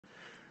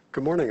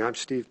Good morning. I'm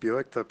Steve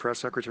Buick, the Press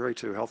Secretary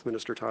to Health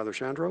Minister Tyler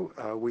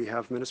Shandro. We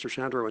have Minister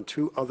Shandro and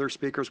two other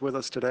speakers with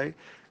us today.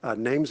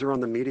 Names are on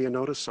the media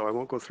notice, so I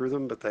won't go through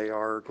them, but they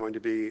are going to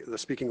be, the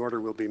speaking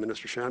order will be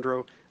Minister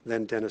Shandro,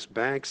 then Dennis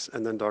Banks,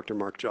 and then Dr.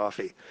 Mark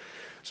Joffe.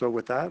 So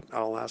with that,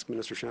 I'll ask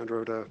Minister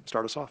Shandro to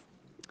start us off.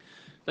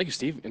 Thank you,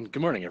 Steve, and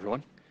good morning,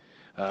 everyone.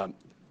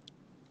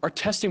 Our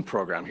testing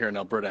program here in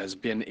Alberta has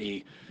been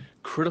a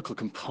critical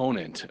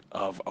component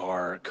of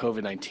our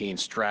COVID-19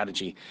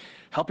 strategy,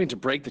 helping to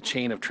break the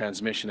chain of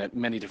transmission at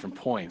many different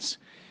points.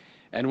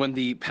 And when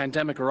the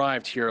pandemic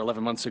arrived here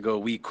 11 months ago,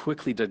 we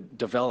quickly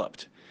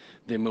developed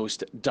the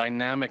most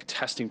dynamic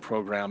testing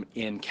program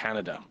in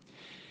Canada.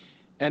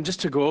 And just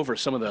to go over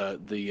some of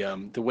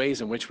the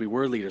ways in which we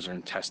were leaders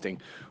in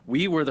testing,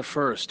 we were the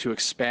first to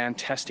expand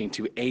testing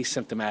to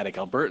asymptomatic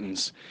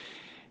Albertans,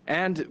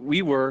 and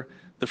we were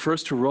the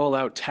first to roll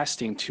out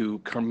testing to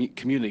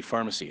community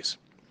pharmacies.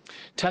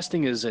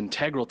 Testing is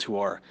integral to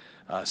our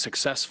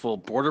successful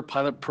border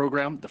pilot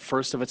program, the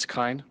first of its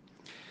kind.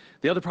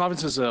 The other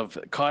provinces have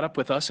caught up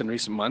with us in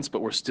recent months,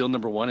 but we're still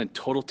 #1 in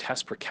total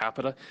tests per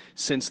capita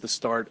since the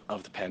start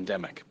of the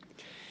pandemic.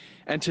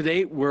 And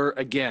today we're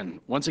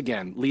once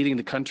again, leading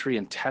the country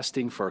in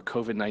testing for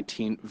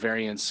COVID-19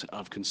 variants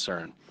of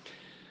concern.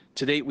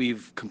 To date,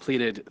 we've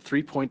completed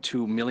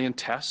 3.2 million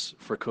tests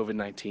for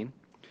COVID-19,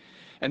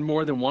 and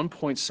more than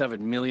 1.7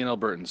 million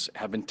Albertans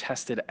have been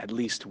tested at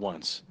least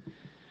once.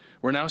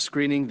 We're now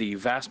screening the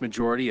vast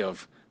majority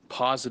of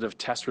positive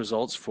test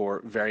results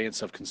for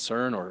variants of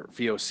concern, or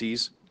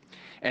VOCs,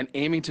 and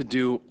aiming to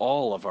do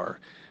all of our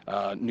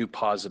new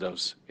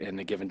positives in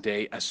a given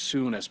day as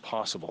soon as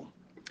possible.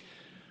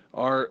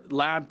 Our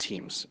lab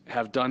teams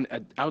have done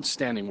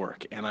outstanding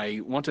work, and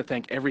I want to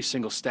thank every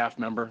single staff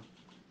member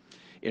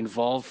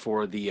involved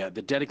for the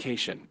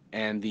dedication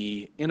and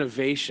the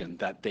innovation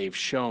that they've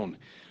shown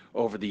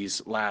over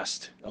these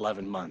last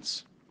 11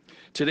 months.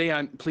 Today,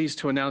 I'm pleased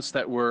to announce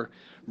that we're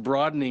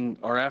broadening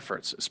our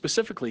efforts,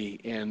 specifically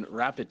in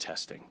rapid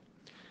testing.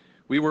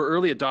 We were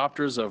early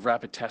adopters of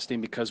rapid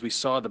testing because we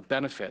saw the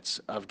benefits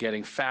of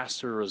getting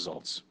faster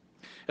results,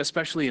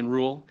 especially in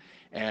rural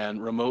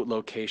and remote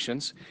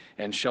locations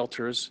and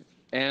shelters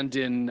and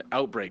in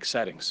outbreak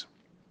settings.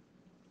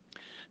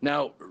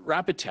 Now,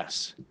 rapid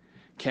tests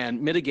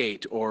can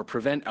mitigate or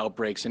prevent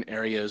outbreaks in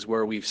areas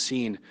where we've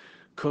seen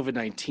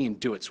COVID-19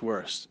 do its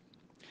worst.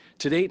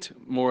 To date,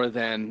 more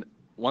than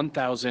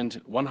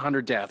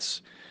 1,100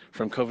 deaths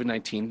from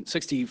COVID-19,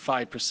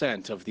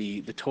 65% of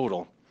the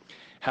total,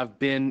 have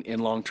been in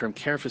long-term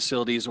care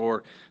facilities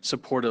or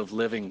supportive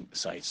living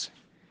sites.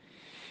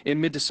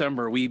 In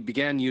mid-December, we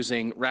began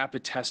using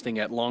rapid testing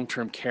at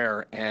long-term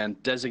care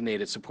and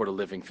designated supportive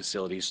living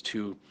facilities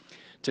to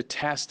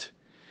test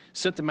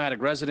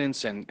symptomatic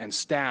residents and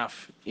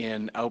staff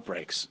in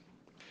outbreaks.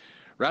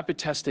 Rapid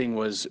testing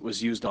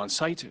was used on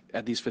site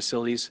at these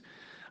facilities,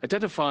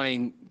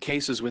 identifying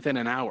cases within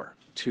an hour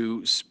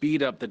to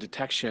speed up the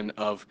detection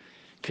of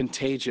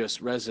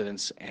contagious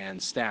residents and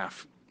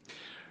staff.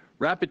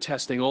 Rapid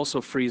testing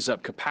also frees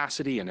up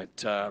capacity, and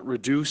it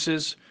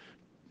reduces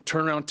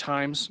turnaround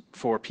times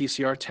for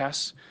PCR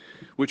tests,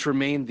 which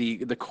remain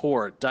the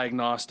core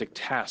diagnostic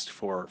test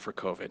for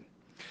COVID.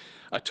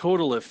 A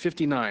total of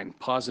 59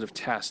 positive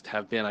tests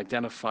have been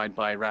identified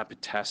by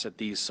rapid tests at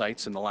these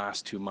sites in the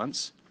last 2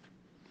 months.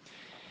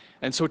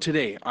 And so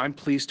today, I'm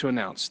pleased to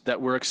announce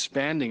that we're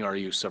expanding our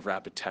use of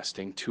rapid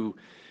testing to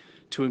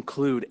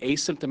include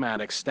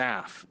asymptomatic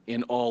staff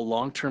in all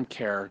long-term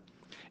care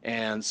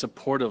and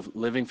supportive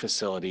living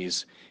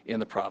facilities in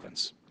the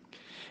province.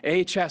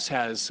 AHS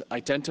has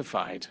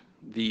identified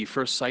the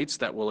first sites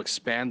that will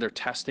expand their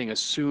testing as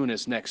soon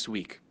as next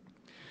week.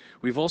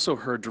 We've also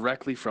heard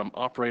directly from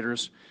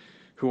operators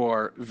who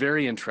are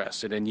very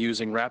interested in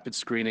using rapid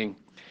screening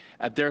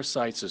at their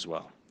sites as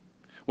well.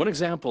 One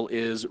example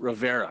is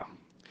Rivera.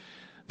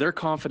 They're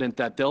confident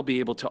that they'll be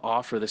able to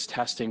offer this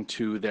testing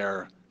to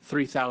their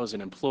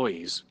 3,000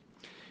 employees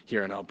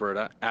here in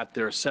Alberta at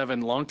their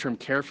 7 long-term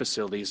care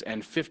facilities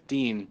and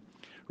 15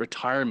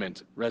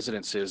 retirement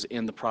residences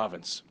in the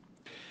province.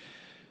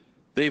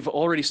 They've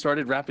already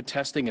started rapid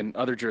testing in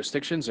other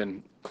jurisdictions,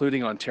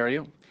 including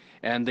Ontario,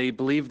 and they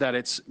believe that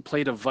it's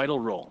played a vital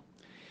role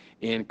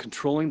in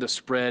controlling the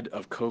spread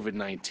of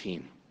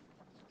COVID-19.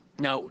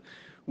 Now,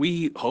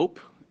 we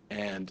hope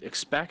and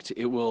expect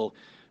it will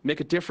make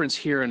a difference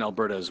here in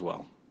Alberta as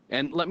well.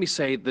 And let me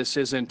say, this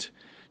isn't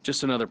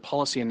just another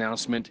policy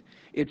announcement,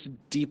 it's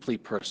deeply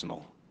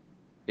personal.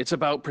 It's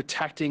about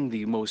protecting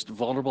the most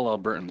vulnerable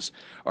Albertans,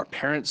 our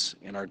parents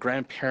and our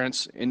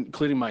grandparents,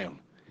 including my own.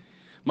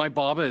 My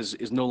Baba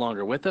is no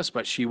longer with us,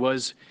 but she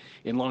was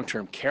in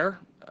long-term care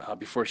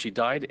before she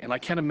died, and I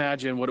can't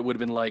imagine what it would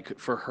have been like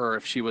for her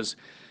if she was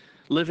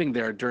living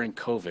there during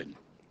COVID.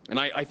 And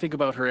I think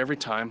about her every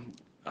time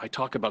I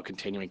talk about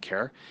continuing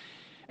care,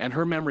 and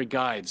her memory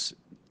guides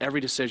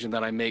every decision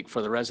that I make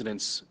for the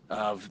residents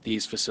of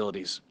these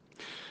facilities.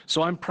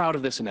 So I'm proud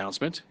of this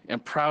announcement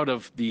and proud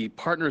of the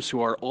partners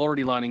who are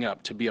already lining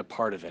up to be a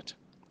part of it.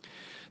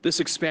 This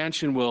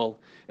expansion will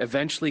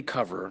eventually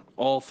cover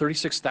all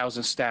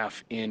 36,000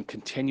 staff in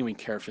continuing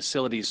care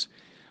facilities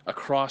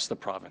across the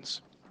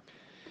province.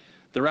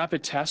 The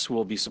rapid tests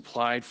will be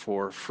supplied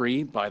for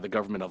free by the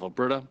Government of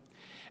Alberta,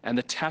 and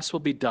the tests will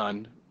be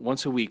done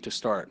once a week to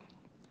start.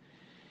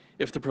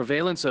 If the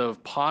prevalence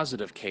of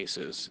positive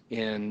cases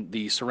in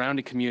the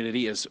surrounding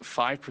community is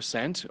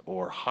 5%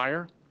 or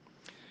higher,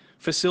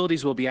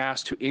 facilities will be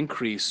asked to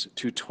increase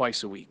to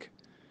twice a week.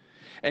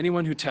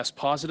 Anyone who tests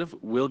positive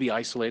will be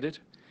isolated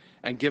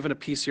and given a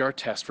PCR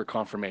test for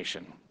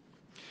confirmation.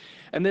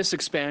 And this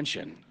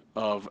expansion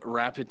of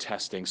rapid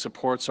testing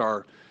supports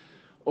our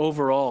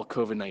overall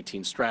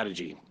COVID-19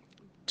 strategy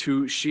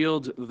to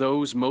shield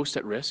those most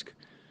at risk,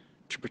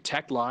 to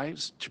protect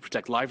lives, to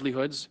protect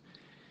livelihoods,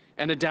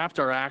 and adapt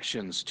our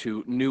actions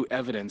to new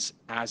evidence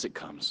as it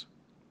comes.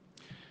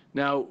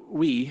 Now,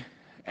 we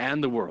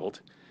and the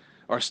world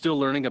are still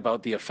learning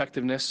about the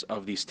effectiveness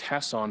of these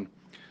tests on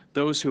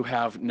those who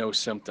have no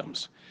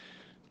symptoms.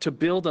 To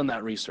build on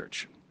that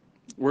research,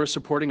 we're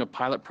supporting a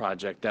pilot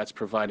project that's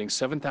providing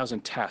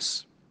 7,000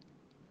 tests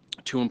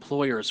to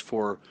employers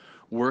for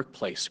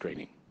workplace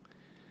screening.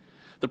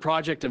 The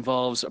project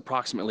involves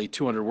approximately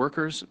 200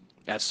 workers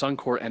at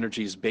Suncor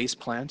Energy's base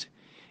plant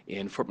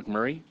in Fort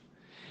McMurray,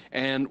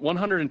 and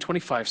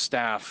 125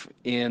 staff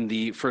in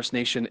the First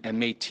Nation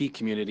and Métis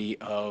community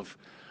of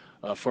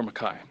Fort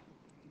McKay.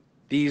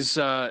 These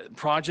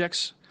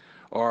projects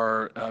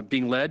are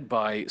being led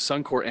by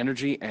Suncor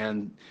Energy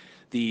and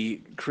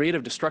the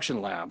Creative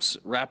Destruction Labs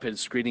Rapid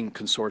Screening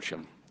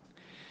Consortium.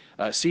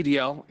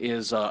 CDL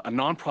is a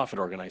nonprofit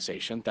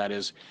organization that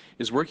is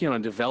working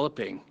on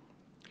developing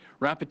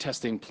rapid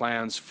testing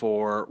plans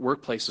for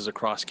workplaces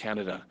across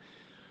Canada.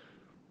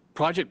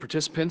 Project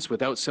participants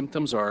without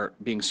symptoms are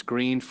being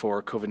screened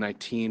for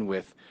COVID-19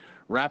 with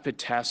rapid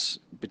tests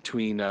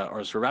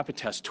rapid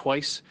tests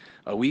twice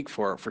a week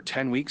for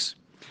 10 weeks.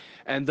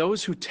 And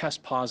those who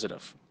test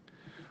positive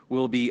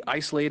will be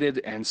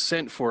isolated and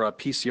sent for a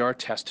PCR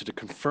test to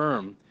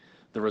confirm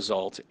the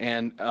result,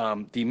 and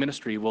the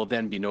ministry will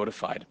then be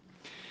notified.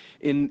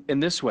 In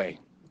this way,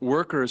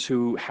 workers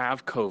who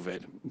have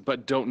COVID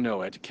but don't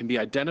know it can be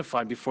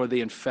identified before they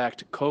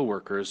infect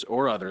co-workers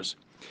or others,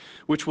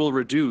 which will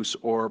reduce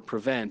or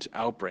prevent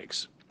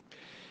outbreaks.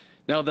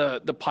 Now,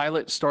 the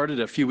pilot started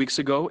a few weeks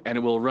ago, and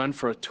it will run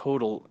for a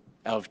total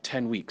of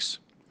 10 weeks.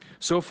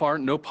 So far,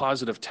 no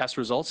positive test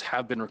results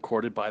have been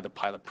recorded by the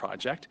pilot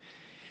project,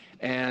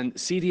 and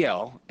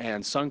CDL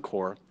and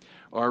Suncor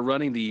are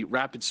running the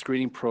rapid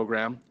screening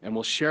program and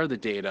will share the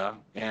data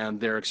and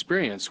their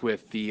experience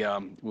with the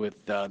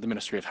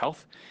Ministry of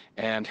Health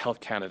and Health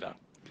Canada.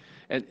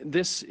 And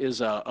this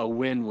is a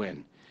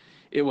win-win.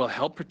 It will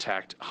help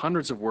protect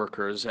hundreds of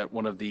workers at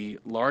one of the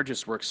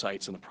largest work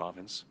sites in the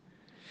province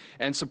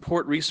and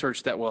support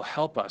research that will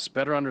help us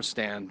better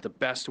understand the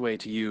best way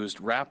to use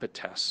rapid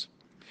tests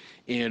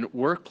in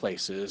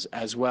workplaces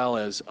as well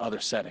as other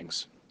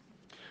settings.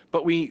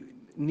 But we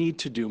need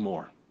to do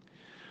more.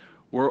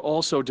 We're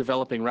also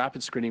developing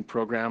rapid screening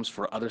programs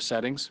for other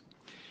settings,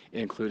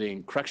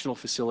 including correctional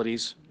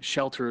facilities,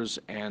 shelters,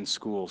 and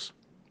schools.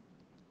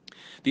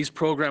 These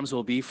programs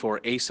will be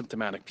for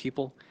asymptomatic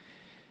people,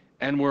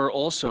 and we're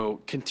also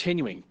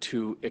continuing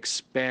to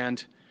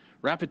expand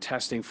rapid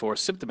testing for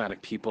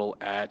symptomatic people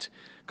at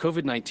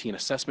COVID-19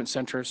 assessment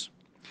centers,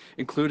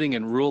 including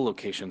in rural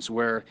locations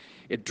where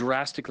it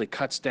drastically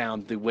cuts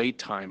down the wait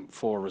time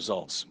for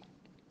results.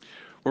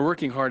 We're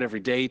working hard every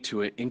day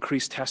to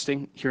increase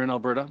testing here in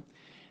Alberta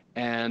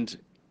and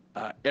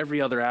every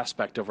other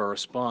aspect of our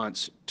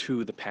response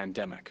to the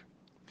pandemic.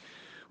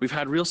 We've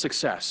had real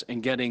success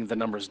in getting the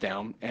numbers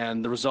down,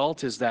 and the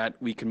result is that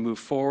we can move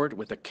forward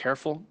with a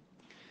careful,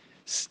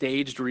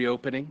 staged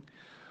reopening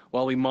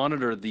while we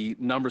monitor the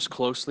numbers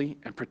closely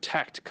and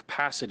protect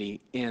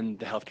capacity in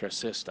the healthcare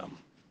system.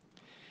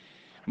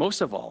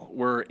 Most of all,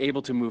 we're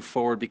able to move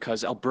forward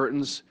because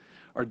Albertans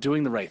are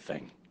doing the right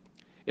thing.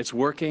 It's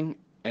working,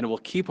 and it will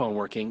keep on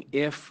working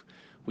if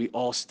we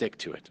all stick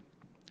to it.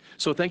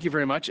 So thank you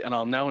very much, and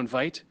I'll now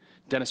invite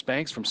Dennis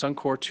Banks from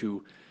Suncor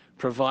to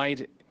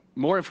provide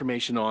more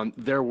information on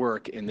their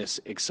work in this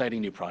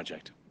exciting new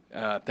project.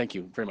 Thank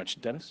you very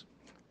much, Dennis.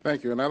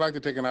 Thank you, and I'd like to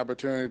take an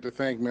opportunity to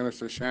thank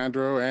Minister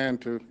Shandro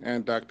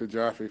and Dr.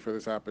 Joffe for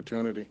this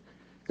opportunity.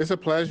 It's a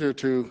pleasure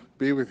to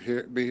be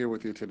here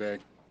with you today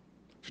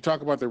to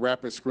talk about the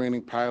rapid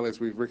screening pilots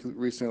we've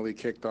recently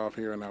kicked off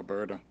here in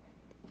Alberta.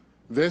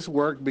 This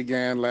work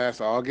began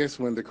last August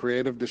when the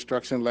Creative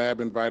Destruction Lab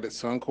invited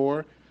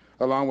Suncor,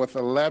 along with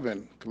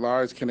 11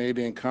 large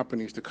Canadian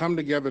companies, to come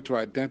together to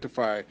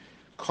identify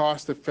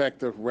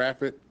cost-effective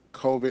rapid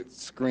COVID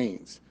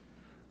screens,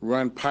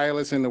 run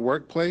pilots in the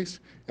workplace,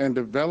 and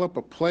develop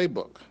a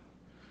playbook,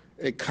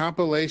 a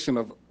compilation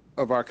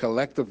of our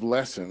collective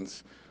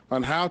lessons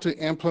on how to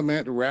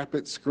implement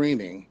rapid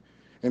screening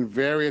in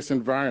various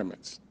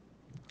environments: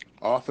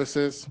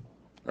 offices,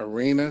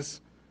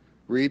 arenas,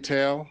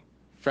 retail,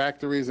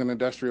 factories, and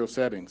industrial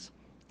settings.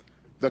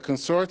 The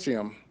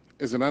consortium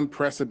is an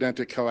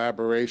unprecedented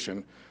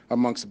collaboration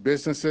amongst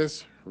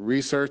businesses,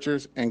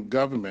 researchers, and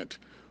government,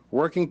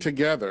 working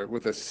together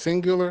with a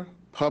singular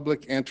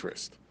public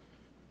interest.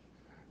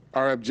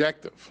 Our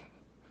objective,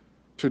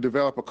 to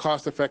develop a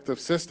cost-effective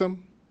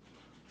system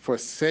for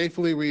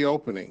safely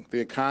reopening the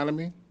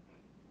economy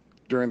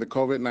during the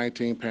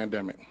COVID-19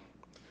 pandemic.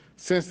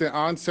 Since the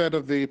onset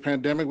of the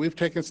pandemic, we've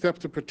taken steps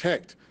to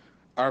protect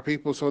our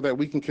people so that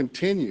we can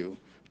continue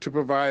to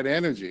provide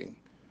energy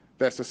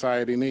that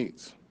society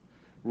needs.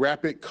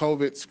 Rapid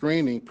COVID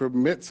screening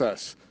permits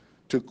us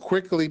to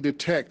quickly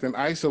detect and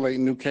isolate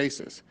new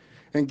cases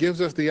and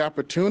gives us the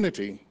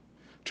opportunity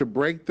to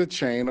break the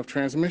chain of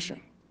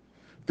transmission.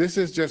 This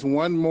is just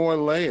one more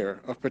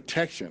layer of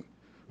protection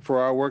for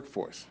our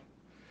workforce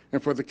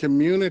and for the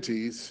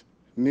communities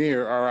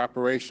near our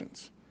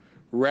operations.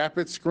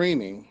 Rapid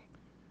screening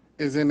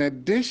is in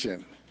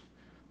addition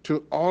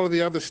to all of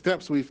the other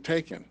steps we've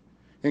taken,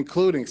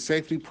 including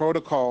safety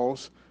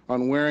protocols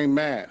on wearing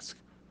masks,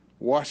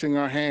 washing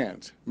our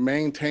hands,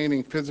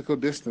 maintaining physical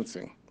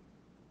distancing,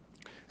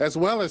 as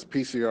well as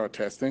PCR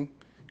testing,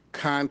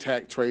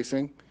 contact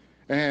tracing,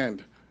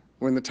 and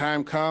when the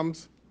time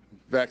comes,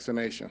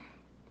 vaccination.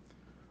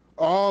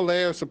 All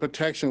layers of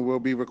protection will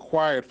be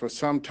required for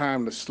some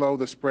time to slow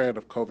the spread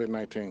of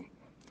COVID-19.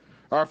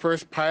 Our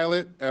first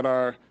pilot at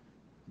our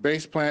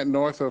base plant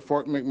north of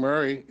Fort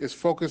McMurray is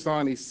focused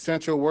on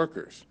essential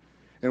workers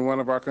in one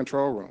of our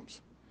control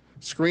rooms.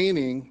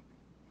 Screening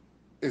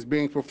is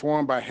being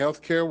performed by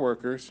healthcare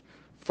workers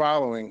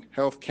following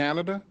Health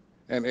Canada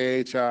and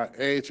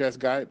AHS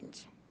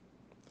guidance.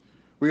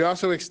 We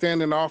also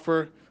extend an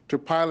offer to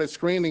pilot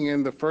screening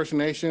in the First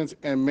Nations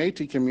and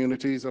Métis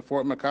communities of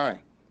Fort McKay.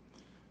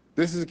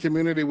 This is a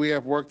community we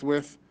have worked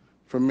with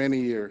for many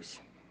years.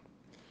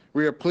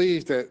 We are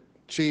pleased that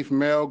Chief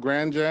Mel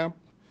Granjam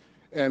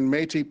and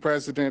Métis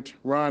President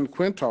Ron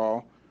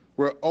Quintal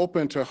were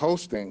open to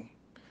hosting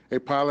a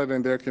pilot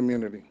in their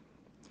community.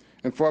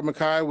 In Fort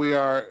McKay, we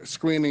are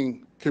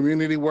screening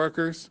community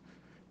workers,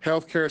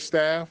 healthcare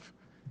staff,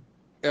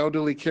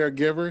 elderly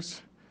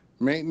caregivers,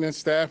 maintenance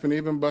staff, and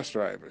even bus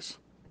drivers,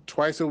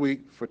 twice a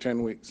week for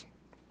 10 weeks.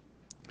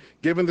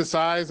 Given the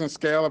size and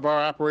scale of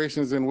our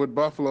operations in Wood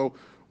Buffalo,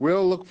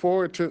 we'll look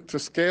forward to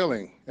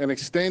scaling and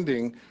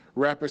extending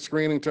rapid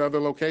screening to other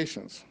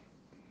locations.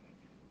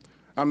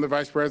 I'm the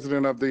vice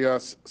president of the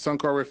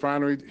Suncor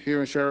Refinery here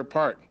in Sherwood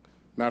Park,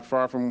 not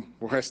far from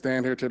where I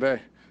stand here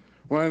today.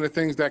 One of the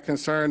things that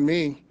concern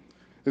me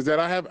is that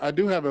I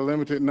do have a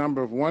limited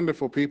number of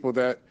wonderful people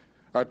that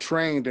are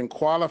trained and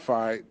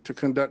qualified to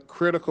conduct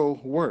critical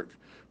work.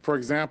 For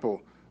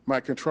example, my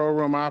control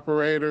room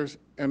operators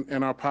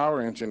and our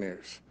power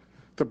engineers.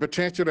 The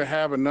potential to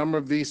have a number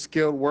of these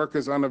skilled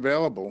workers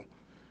unavailable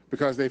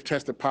because they've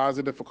tested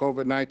positive for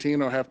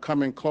COVID-19 or have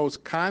come in close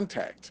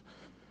contact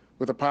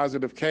with a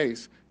positive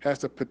case has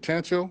the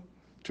potential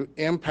to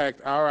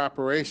impact our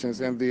operations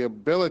and the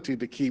ability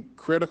to keep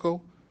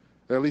critical,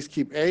 or at least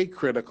keep a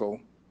critical,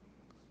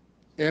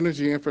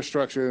 energy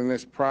infrastructure in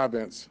this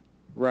province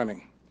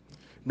running.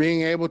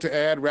 Being able to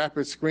add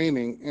rapid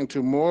screening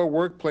into more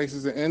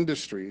workplaces and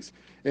industries,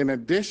 in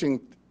addition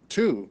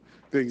to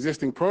the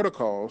existing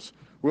protocols,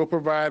 will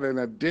provide an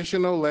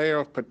additional layer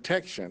of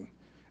protection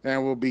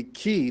and will be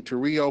key to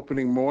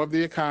reopening more of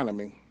the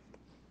economy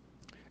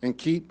and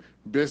keep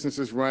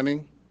businesses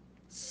running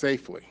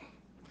safely.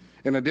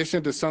 In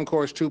addition to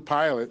Suncor's 2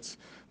 pilots,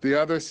 the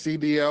other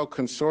CDL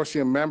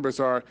consortium members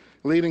are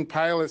leading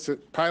pilots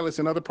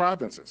in other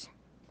provinces.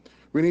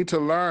 We need to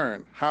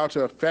learn how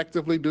to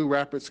effectively do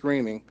rapid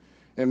screening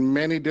in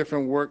many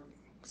different work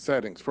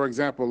settings. For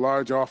example,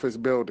 large office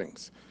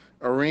buildings,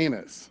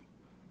 arenas,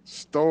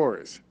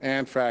 stores,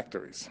 and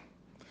factories.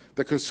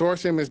 The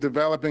consortium is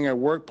developing a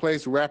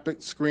workplace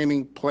rapid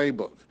screening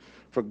playbook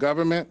for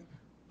government,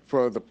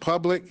 for the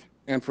public,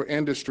 and for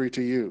industry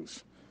to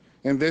use.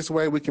 In this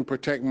way, we can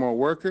protect more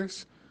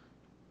workers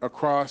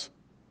across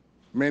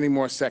many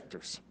more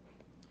sectors.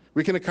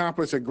 We can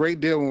accomplish a great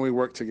deal when we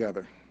work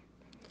together.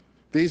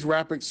 These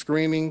rapid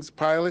screenings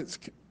pilots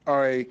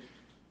are a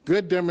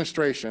good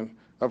demonstration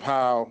of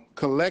how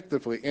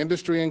collectively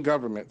industry and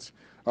governments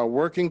are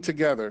working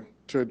together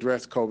to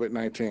address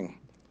COVID-19.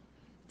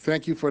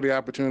 Thank you for the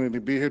opportunity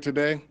to be here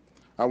today.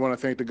 I want to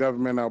thank the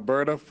government of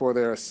Alberta for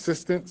their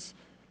assistance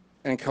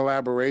and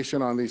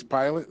collaboration on these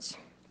pilots.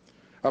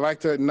 I'd like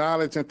to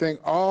acknowledge and thank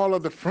all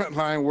of the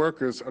frontline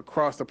workers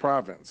across the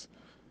province,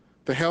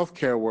 the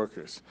healthcare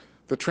workers,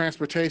 the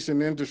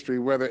transportation industry,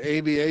 whether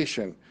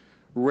aviation,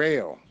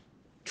 rail,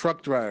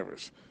 truck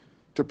drivers,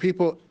 to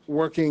people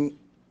working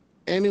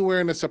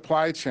anywhere in the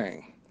supply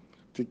chain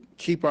to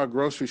keep our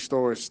grocery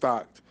stores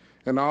stocked,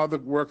 and all the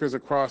workers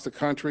across the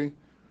country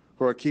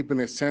who are keeping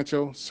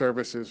essential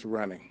services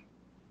running.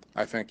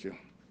 I thank you.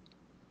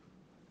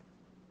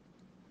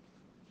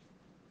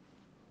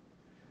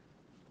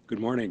 Good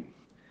morning.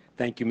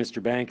 Thank you,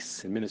 Mr.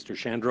 Banks and Minister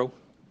Shandro.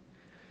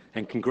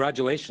 And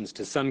congratulations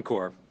to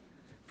Suncor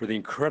for the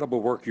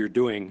incredible work you're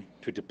doing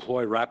to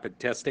deploy rapid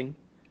testing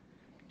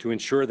to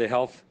ensure the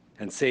health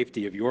and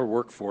safety of your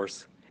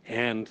workforce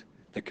and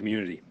the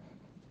community.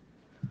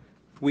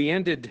 We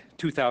ended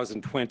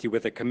 2020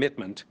 with a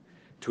commitment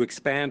to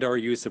expand our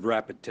use of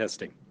rapid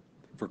testing.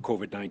 for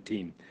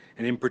COVID-19,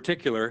 and in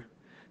particular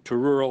to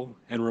rural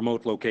and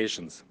remote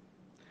locations,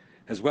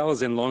 as well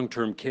as in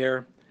long-term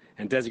care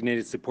and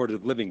designated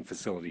supportive living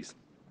facilities,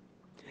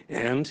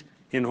 and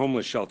in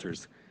homeless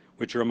shelters,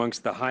 which are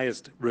amongst the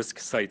highest risk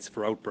sites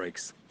for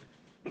outbreaks.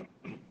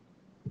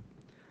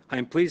 I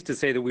am pleased to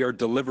say that we are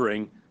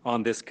delivering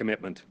on this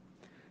commitment,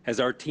 as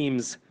our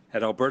teams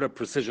at Alberta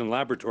Precision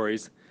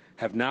Laboratories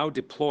have now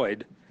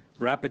deployed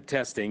rapid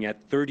testing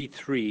at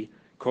 33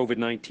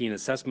 COVID-19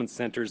 assessment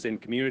centres in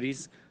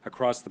communities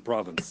across the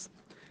province,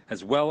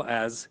 as well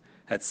as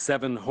at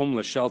 7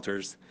 homeless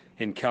shelters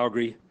in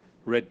Calgary,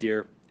 Red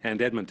Deer,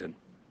 and Edmonton.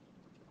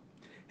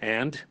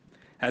 And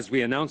as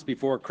we announced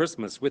before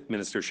Christmas with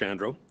Minister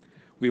Shandro,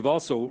 we've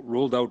also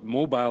rolled out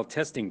mobile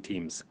testing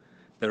teams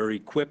that are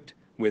equipped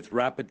with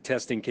rapid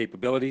testing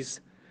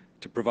capabilities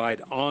to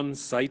provide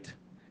on-site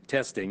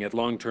testing at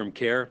long-term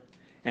care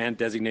and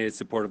designated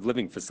supportive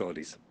living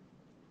facilities.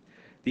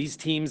 These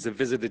teams have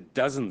visited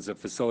dozens of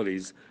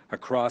facilities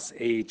across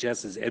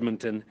AHS's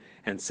Edmonton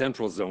and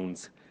Central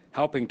zones,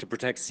 helping to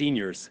protect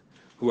seniors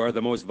who are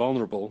the most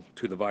vulnerable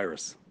to the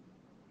virus.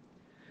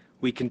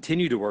 We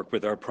continue to work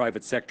with our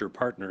private sector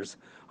partners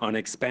on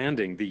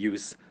expanding the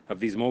use of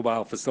these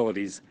mobile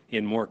facilities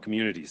in more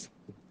communities.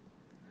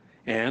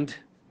 And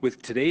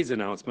with today's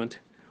announcement,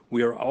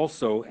 we are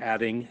also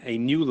adding a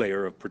new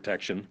layer of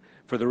protection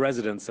for the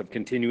residents of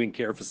continuing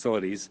care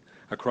facilities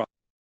across.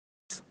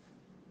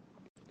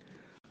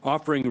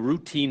 Offering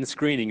routine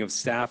screening of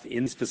staff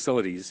in these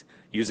facilities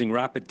using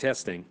rapid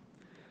testing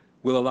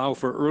will allow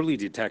for early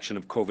detection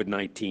of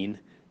COVID-19,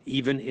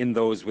 even in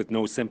those with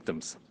no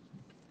symptoms.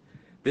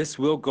 This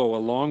will go a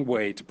long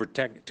way to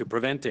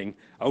preventing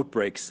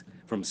outbreaks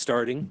from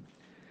starting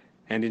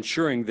and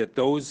ensuring that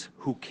those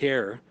who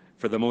care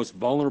for the most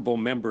vulnerable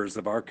members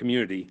of our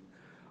community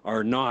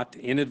are not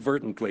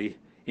inadvertently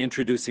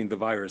introducing the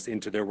virus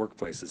into their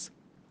workplaces.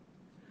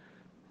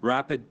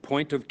 Rapid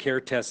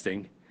point-of-care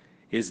testing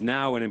is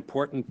now an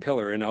important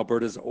pillar in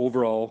Alberta's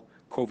overall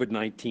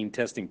COVID-19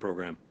 testing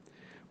program,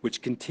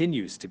 which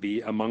continues to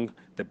be among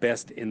the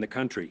best in the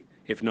country,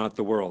 if not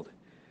the world,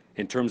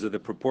 in terms of the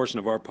proportion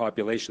of our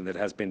population that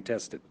has been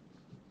tested.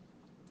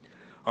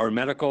 Our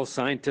medical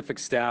scientific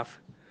staff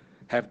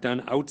have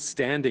done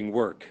outstanding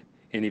work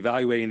in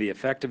evaluating the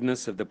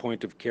effectiveness of the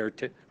point-of-care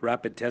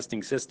rapid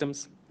testing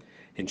systems,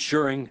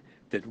 ensuring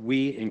that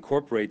we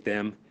incorporate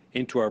them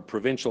into our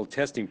provincial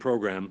testing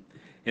program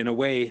in a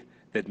way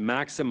that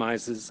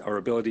maximizes our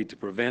ability to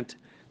prevent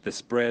the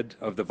spread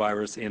of the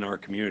virus in our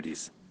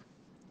communities.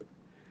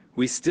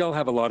 We still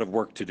have a lot of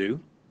work to do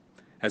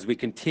as we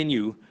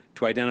continue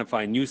to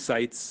identify new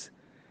sites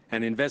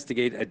and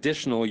investigate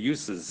additional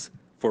uses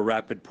for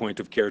rapid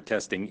point-of-care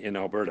testing in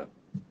Alberta.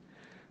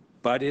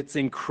 But it's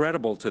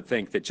incredible to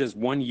think that just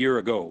 1 year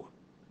ago,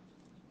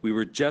 we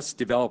were just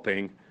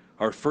developing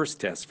our first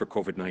test for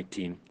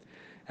COVID-19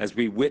 as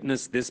we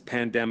witnessed this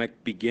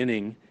pandemic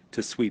beginning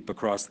to sweep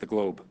across the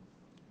globe.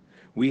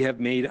 We have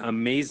made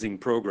amazing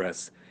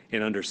progress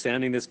in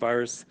understanding this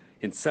virus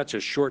in such a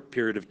short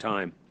period of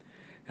time,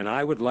 and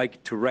I would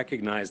like to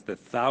recognize the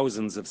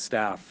thousands of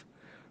staff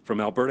from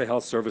Alberta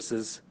Health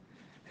Services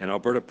and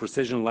Alberta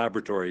Precision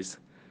Laboratories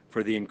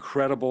for the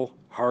incredible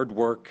hard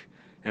work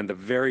and the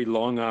very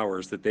long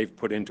hours that they've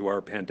put into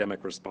our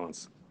pandemic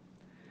response.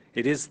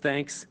 It is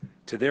thanks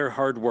to their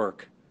hard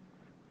work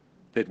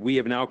that we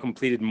have now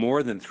completed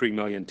more than 3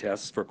 million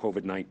tests for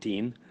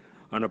COVID-19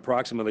 on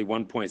approximately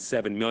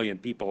 1.7 million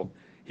people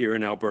here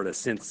in Alberta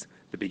since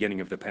the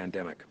beginning of the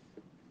pandemic.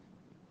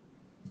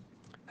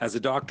 As a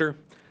doctor,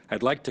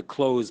 I'd like to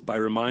close by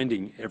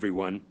reminding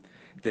everyone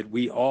that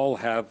we all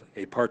have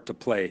a part to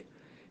play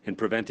in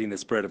preventing the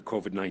spread of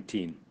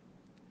COVID-19.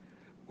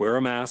 Wear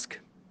a mask,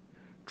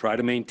 try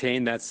to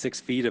maintain that 6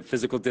 feet of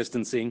physical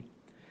distancing,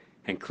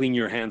 and clean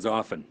your hands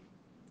often.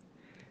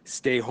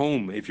 Stay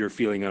home if you're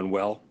feeling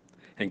unwell,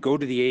 and go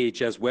to the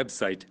AHS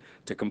website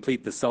to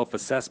complete the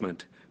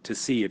self-assessment to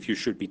see if you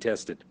should be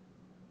tested.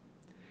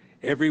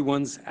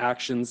 Everyone's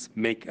actions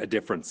make a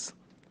difference,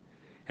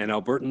 and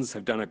Albertans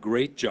have done a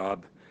great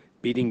job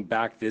beating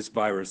back this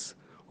virus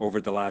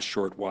over the last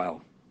short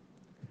while.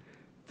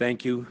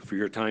 Thank you for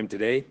your time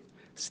today.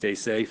 Stay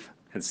safe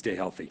and stay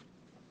healthy.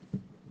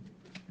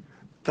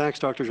 Thanks,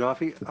 Dr.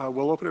 Joffe.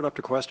 We'll open it up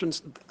to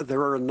questions.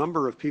 There are a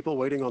number of people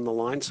waiting on the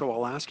line, so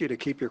I'll ask you to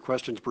keep your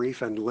questions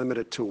brief and limit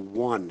it to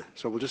one.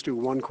 So we'll just do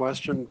one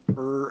question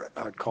per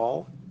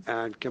call.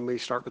 And can we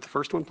start with the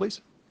first one,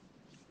 please?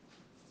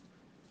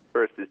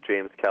 First is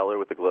James Keller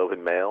with the Globe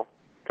and Mail.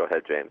 Go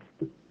ahead, James.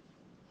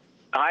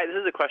 Hi, this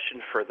is a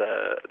question for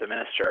the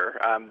minister.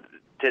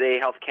 Today,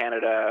 Health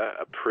Canada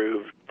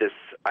approved this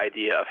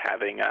idea of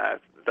having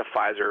the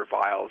Pfizer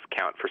vials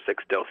count for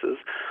 6 doses.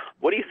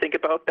 What do you think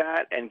about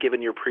that? And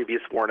given your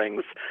previous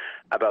warnings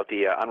about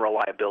the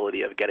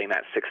unreliability of getting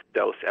that 6th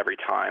dose every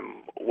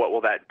time, what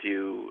will that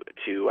do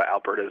to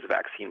Alberta's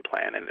vaccine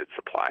plan and its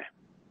supply?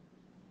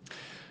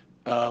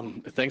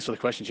 Thanks for the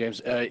question,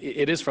 James.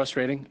 It is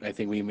frustrating. I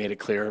think we made it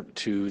clear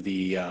to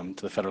the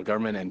federal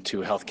government and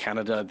to Health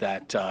Canada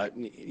that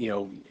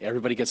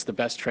everybody gets the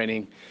best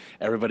training,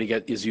 everybody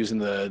is using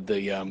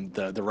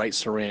the right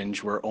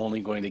syringe. We're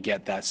only going to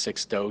get that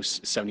 6th dose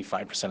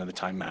 75% of the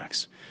time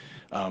max.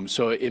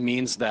 So it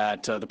means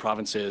that the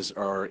provinces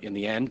are, in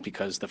the end,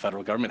 because the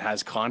federal government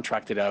has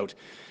contracted out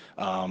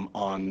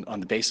on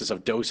the basis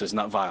of doses,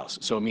 not vials.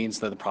 So it means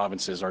that the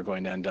provinces are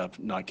going to end up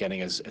not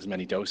getting as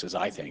many doses,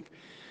 I think.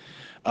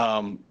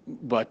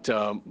 But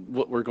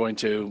what we're going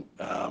to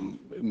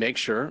make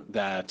sure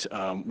that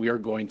we are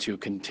going to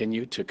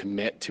continue to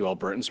commit to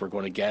Albertans. We're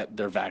going to get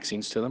their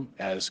vaccines to them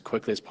as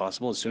quickly as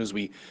possible. As soon as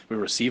we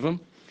receive them,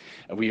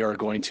 we are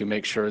going to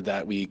make sure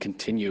that we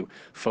continue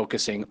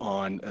focusing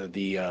on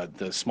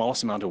the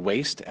smallest amount of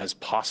waste as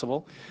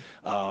possible.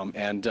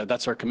 And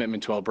that's our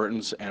commitment to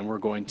Albertans. And we're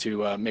going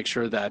to make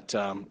sure that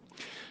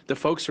the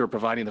folks who are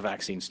providing the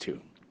vaccines too.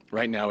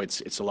 Right now,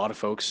 it's a lot of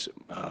folks,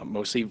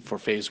 mostly for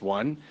phase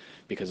 1,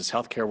 because it's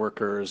healthcare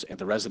workers and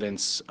the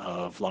residents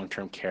of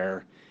long-term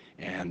care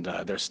and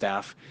their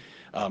staff.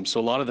 So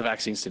a lot of the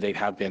vaccines to date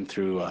have been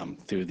through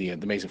the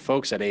amazing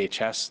folks at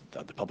AHS,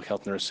 the public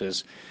health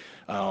nurses,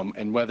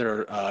 and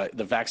whether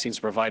the vaccines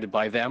provided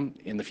by them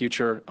in the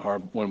future are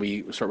when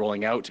we start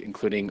rolling out,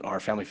 including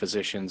our family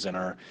physicians and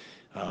our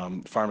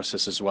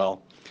pharmacists as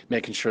well,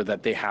 making sure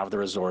that they have the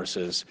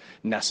resources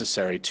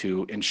necessary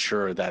to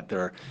ensure that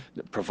they're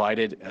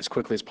provided as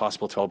quickly as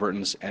possible to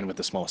Albertans and with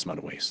the smallest amount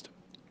of waste.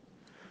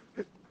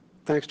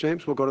 Thanks,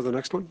 James. We'll go to the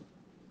next one.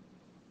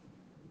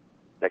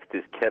 Next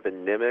is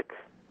Kevin Nimick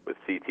with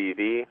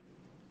CTV.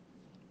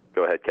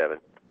 Go ahead, Kevin.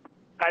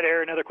 Hi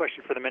there. Another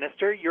question for the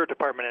minister. Your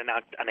department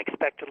announced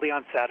unexpectedly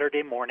on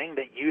Saturday morning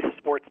that youth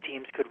sports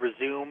teams could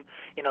resume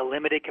in a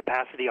limited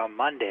capacity on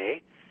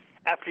Monday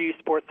after youth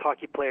sports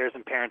hockey players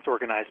and parents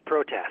organized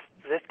protests.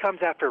 This comes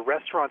after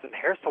restaurants and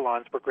hair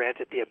salons were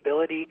granted the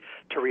ability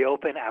to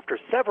reopen after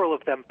several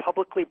of them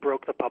publicly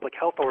broke the public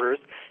health orders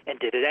and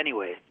did it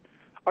anyways.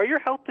 Are your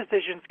health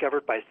decisions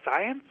governed by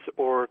science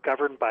or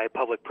governed by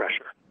public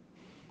pressure?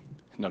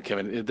 No,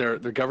 Kevin, they're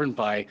governed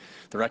by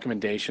the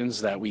recommendations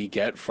that we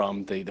get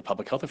from the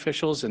public health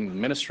officials in the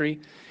ministry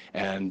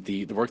and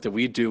the work that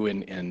we do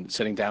in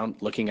sitting down,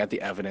 looking at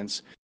the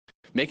evidence,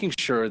 making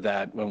sure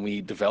that when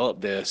we develop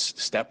this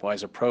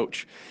stepwise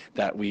approach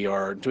that we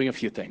are doing a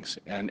few things.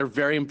 And they're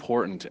very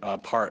important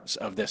parts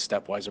of this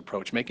stepwise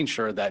approach, making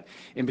sure that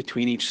in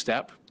between each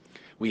step,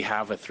 we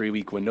have a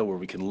 3-week window where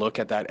we can look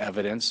at that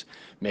evidence,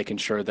 making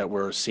sure that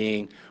we're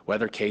seeing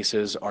whether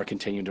cases are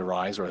continuing to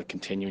rise or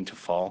continuing to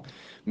fall,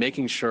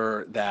 making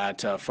sure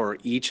that for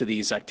each of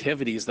these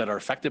activities that are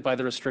affected by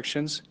the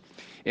restrictions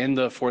in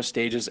the 4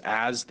 stages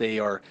as they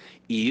are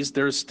eased,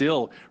 there's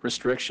still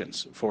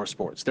restrictions for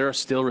sports. There are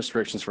still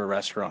restrictions for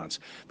restaurants.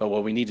 But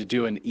what we need to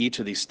do in each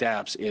of these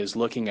steps is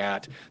looking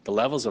at the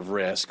levels of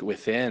risk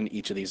within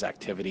each of these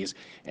activities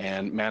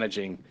and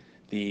managing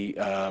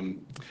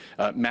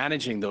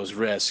those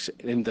risks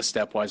in the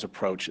stepwise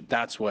approach.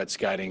 That's what's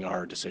guiding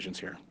our decisions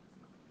here.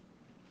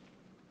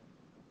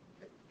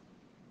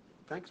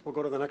 Thanks. We'll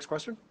go to the next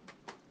question.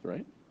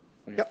 Right?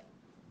 Okay. Yep.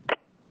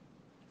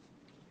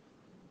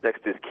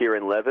 Next is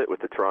Kieran Levitt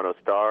with the Toronto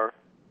Star.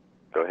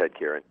 Go ahead,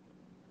 Kieran.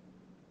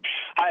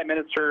 Hi,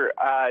 Minister.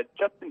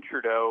 Justin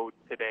Trudeau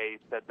today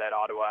said that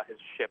Ottawa has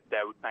shipped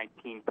out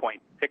 19.6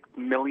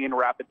 million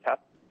rapid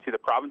tests to the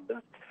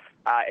provinces,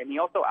 and he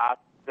also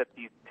asked that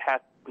these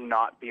tests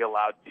not be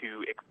allowed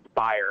to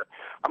expire.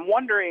 I'm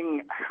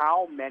wondering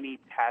how many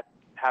tests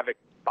have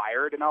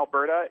expired in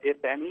Alberta,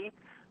 if any,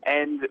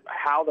 and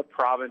how the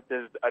province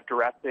is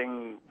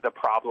addressing the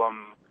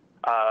problem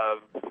of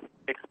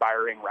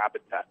expiring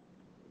rapid tests.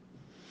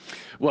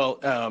 Well,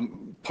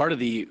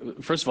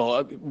 first of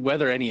all,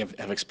 whether any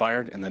have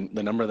expired and then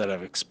the number that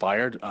have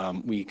expired,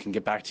 we can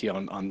get back to you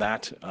on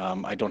that.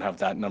 I don't have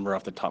that number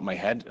off the top of my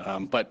head,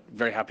 but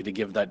very happy to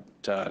give that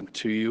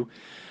to you.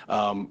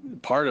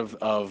 Part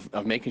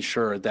of making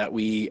sure that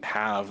we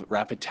have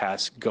rapid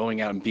tests going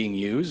out and being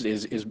used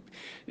is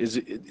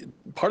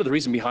part of the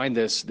reason behind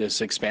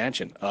this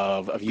expansion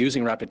of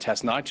using rapid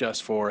tests, not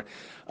just for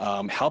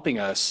helping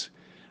us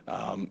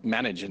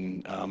manage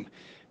and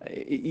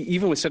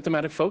even with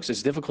symptomatic folks,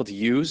 it's difficult to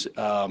use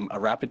a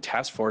rapid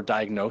test for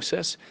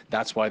diagnosis.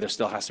 That's why there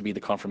still has to be the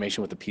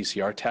confirmation with the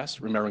PCR test,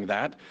 remembering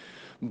that.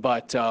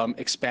 But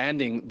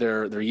expanding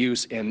their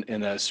use in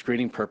a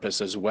screening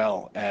purpose as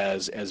well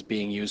as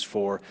being used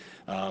for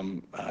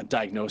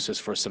diagnosis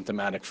for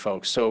symptomatic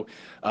folks. So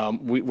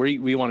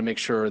we want to make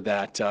sure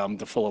that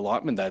the full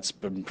allotment that's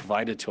been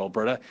provided to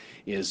Alberta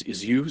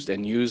is used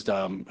and used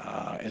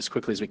as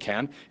quickly as we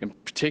can, in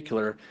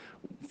particular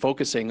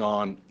focusing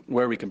on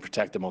where we can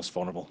protect the most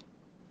vulnerable.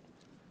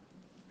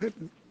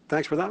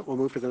 Thanks for that. We'll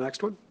move to the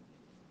next one.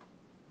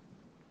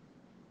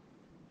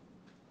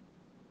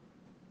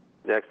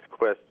 Next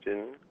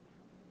question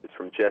is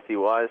from Jesse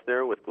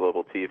Weisner with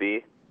Global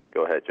TV.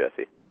 Go ahead,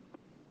 Jesse.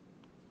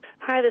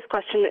 Hi, this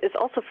question is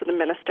also for the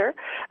minister.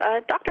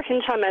 Dr.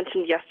 Hinshaw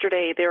mentioned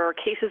yesterday there are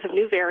cases of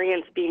new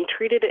variants being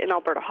treated in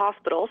Alberta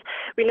hospitals.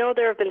 We know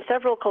there have been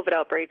several COVID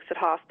outbreaks at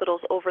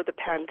hospitals over the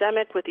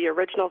pandemic with the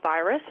original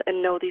virus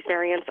and know these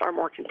variants are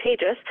more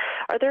contagious.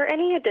 Are there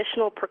any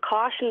additional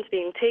precautions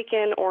being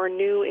taken or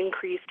new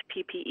increased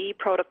PPE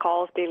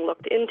protocols being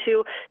looked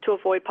into to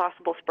avoid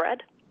possible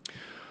spread?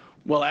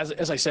 Well,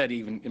 as I said,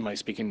 even in my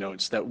speaking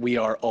notes, that we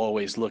are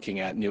always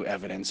looking at new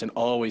evidence and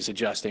always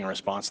adjusting our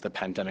response to the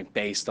pandemic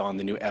based on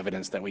the new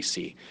evidence that we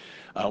see.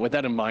 With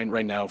that in mind,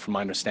 right now, from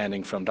my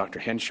understanding from Dr.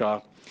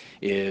 Hinshaw,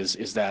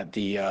 is that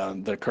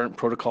the current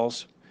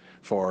protocols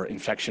for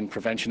infection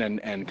prevention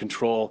and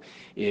control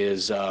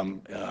is not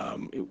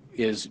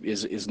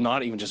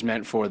even just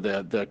meant for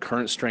the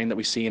current strain that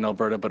we see in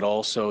Alberta, but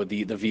also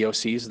the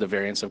VOCs, the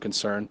variants of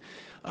concern.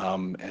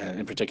 And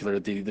in particular,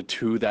 the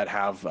two that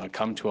have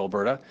come to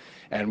Alberta.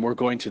 And we're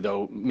going to,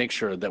 though, make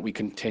sure that we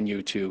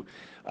continue to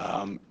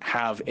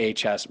have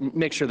AHS,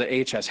 make sure that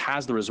AHS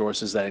has the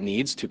resources that it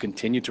needs to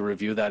continue to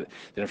review that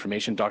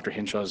information. Dr.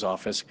 Hinshaw's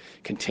office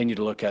continue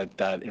to look at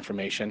that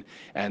information,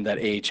 and that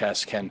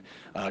AHS can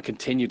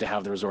continue to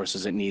have the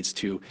resources it needs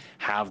to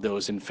have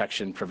those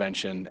infection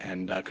prevention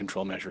and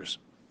control measures.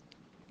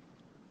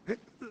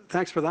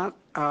 Thanks for that.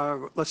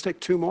 Let's take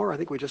two more. I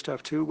think we just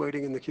have two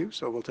waiting in the queue,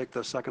 so we'll take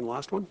the second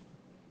last one.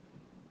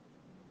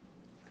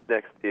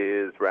 Next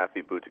is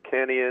Rafi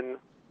Boutukanian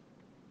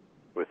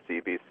with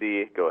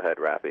CBC. Go ahead,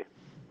 Rafi.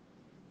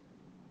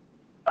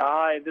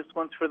 Hi, this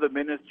one's for the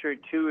minister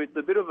too. It's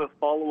a bit of a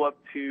follow-up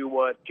to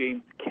what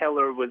James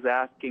Keller was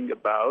asking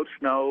about.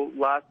 Now,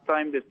 last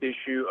time this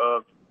issue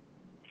of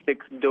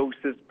 6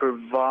 doses per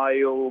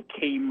vial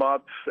came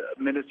up,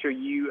 Minister,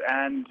 you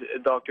and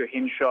Dr.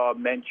 Hinshaw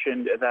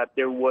mentioned that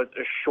there was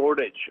a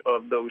shortage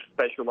of those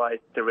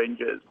specialized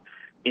syringes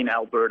in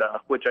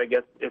Alberta, which I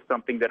guess is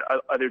something that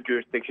other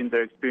jurisdictions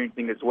are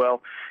experiencing as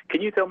well.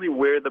 Can you tell me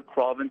where the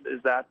province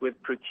is at with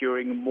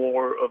procuring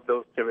more of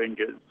those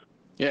syringes?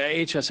 Yeah,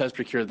 AHS has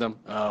procured them.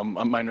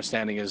 My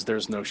understanding is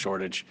there's no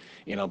shortage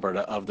in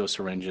Alberta of those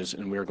syringes,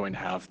 and we're going to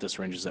have the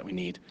syringes that we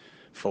need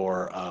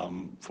for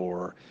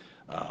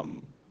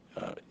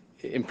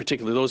in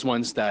particular those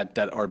ones that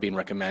are being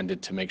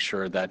recommended to make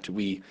sure that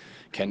we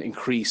can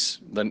increase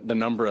the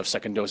number of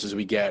second doses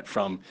we get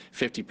from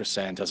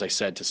 50%, as I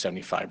said, to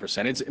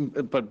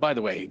 75%. But by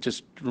the way,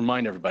 just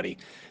remind everybody,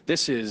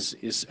 this is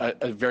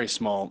a very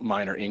small,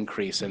 minor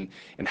increase in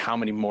how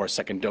many more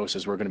second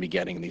doses we're going to be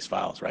getting in these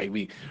vials, right?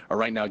 We are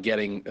right now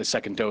getting a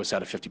second dose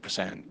out of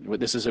 50%.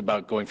 This is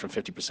about going from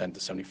 50% to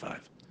 75%.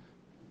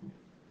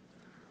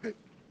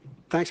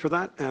 Thanks for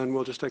that, and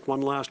we'll just take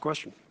one last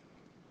question.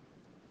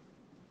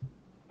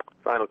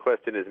 Final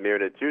question is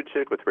Mirna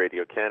Juchik with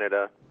Radio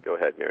Canada. Go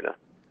ahead, Mirna.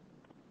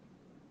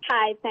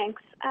 Hi,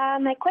 thanks.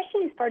 My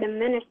question is for the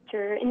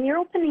minister. In your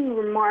opening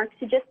remarks,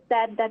 you just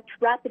said that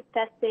rapid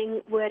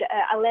testing would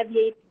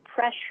alleviate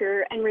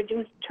pressure and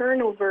reduce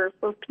turnover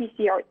for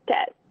PCR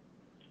tests,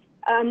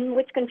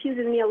 which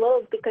confuses me a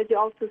little because you're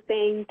also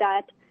saying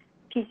that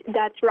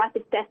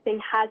rapid testing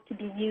has to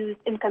be used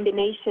in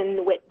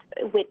combination with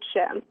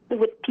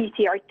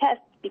PCR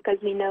tests, because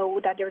we know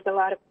that there's a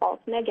lot of false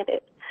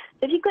negatives.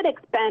 So if you could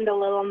expand a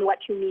little on what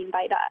you mean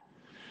by that.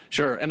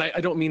 Sure, and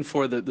I don't mean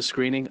for the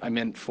screening. I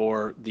meant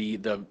for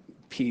the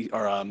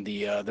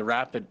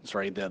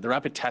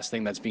rapid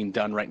testing that's being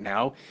done right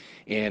now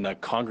in a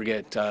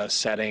congregate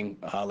setting,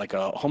 like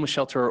a homeless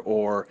shelter,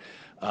 or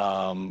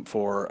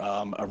for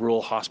a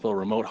rural hospital,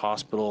 remote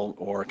hospital,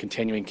 or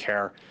continuing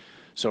care.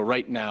 So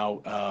right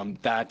now,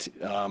 that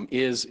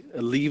is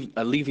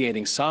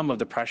alleviating some of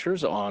the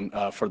pressures on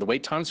for the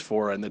wait times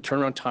and the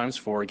turnaround times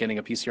for getting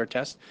a PCR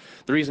test.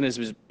 The reason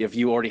is if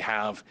you already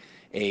have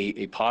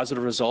a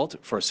positive result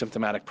for a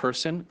symptomatic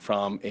person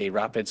from a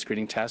rapid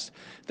screening test,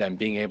 then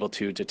being able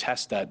to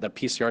test the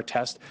PCR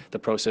test, the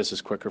process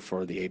is quicker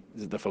for the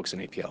folks in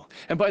APL.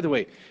 And by the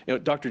way,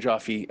 Dr.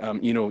 Joffe,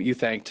 you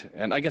thanked,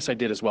 and I guess I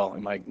did as well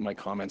in my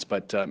comments,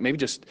 but maybe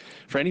just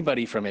for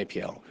anybody from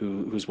APL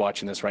who's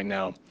watching this right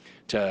now,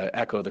 to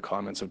echo the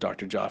comments of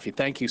Dr. Joffe,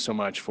 thank you so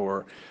much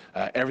for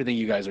everything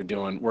you guys are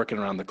doing, working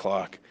around the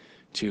clock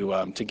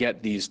to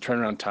get these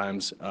turnaround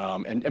times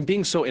and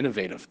being so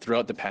innovative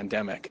throughout the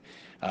pandemic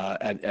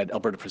at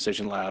Alberta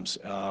Precision Labs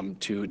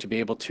to be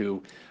able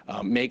to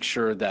make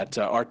sure that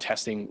our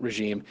testing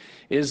regime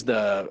is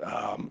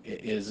a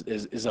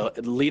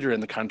leader in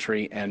the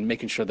country, and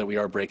making sure that we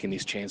are breaking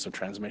these chains of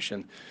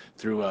transmission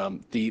through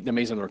the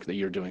amazing work that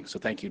you're doing. So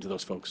thank you to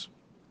those folks.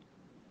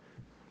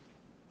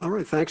 All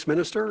right, thanks,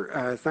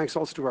 Minister. Thanks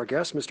also to our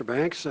guests, Mr.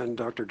 Banks and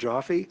Dr.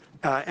 Joffe.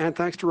 And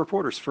thanks to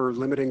reporters for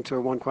limiting to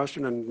one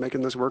question and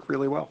making this work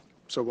really well.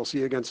 So we'll see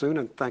you again soon,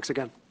 and thanks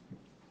again.